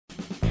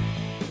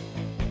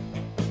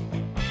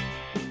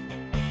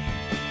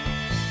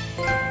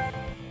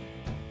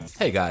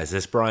Hey guys,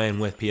 it's Brian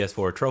with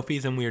PS4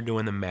 Trophies, and we are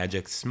doing the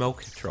Magic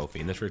Smoke Trophy,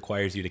 and this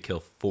requires you to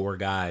kill 4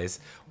 guys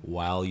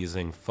while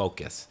using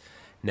focus.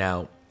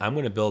 Now, I'm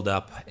going to build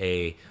up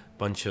a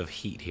bunch of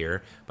heat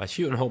here by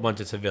shooting a whole bunch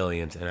of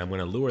civilians, and I'm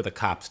going to lure the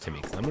cops to me,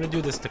 because I'm going to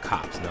do this to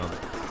cops. Now,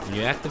 when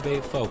you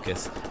activate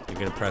focus, you're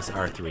going to press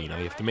R3. Now,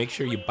 you have to make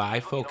sure you buy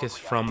focus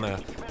from the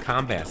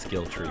combat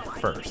skill tree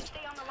first.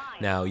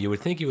 Now, you would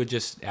think you would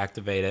just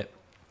activate it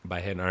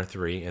by hitting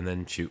R3 and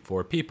then shoot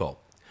 4 people.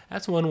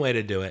 That's one way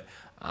to do it.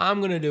 I'm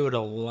going to do it a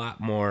lot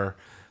more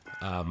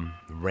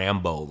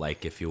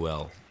Rambo-like, if you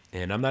will.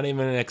 And I'm not even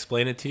going to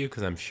explain it to you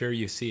because I'm sure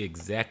you see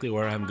exactly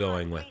where I'm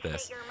going with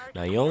this.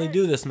 Now, you only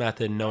do this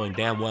method knowing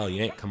damn well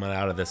you ain't coming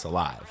out of this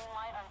alive.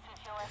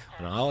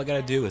 And all I got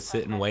to do is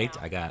sit and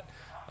wait. I got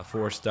a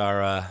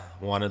 4-star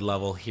wanted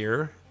level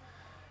here.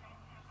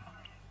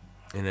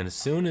 And then as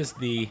soon as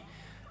the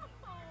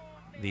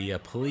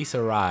police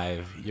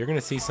arrive, you're going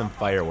to see some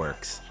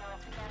fireworks.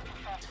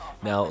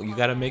 Now, you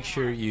got to make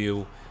sure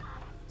you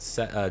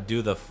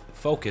do the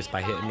focus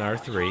by hitting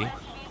R3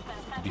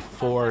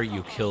 before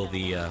you kill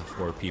the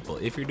 4 people.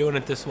 If you're doing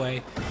it this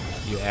way,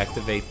 you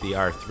activate the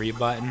R3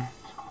 button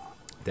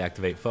to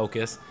activate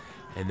focus,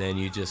 and then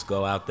you just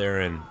go out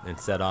there and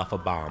set off a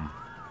bomb.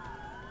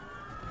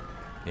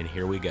 And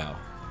here we go.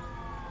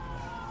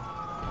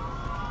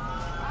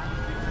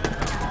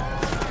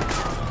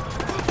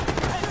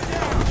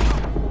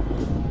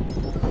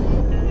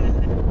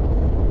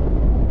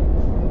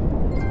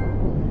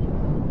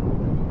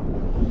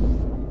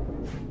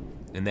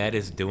 And that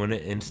is doing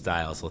it in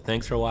style. So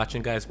thanks for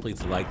watching, guys.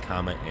 Please like,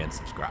 comment, and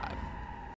subscribe.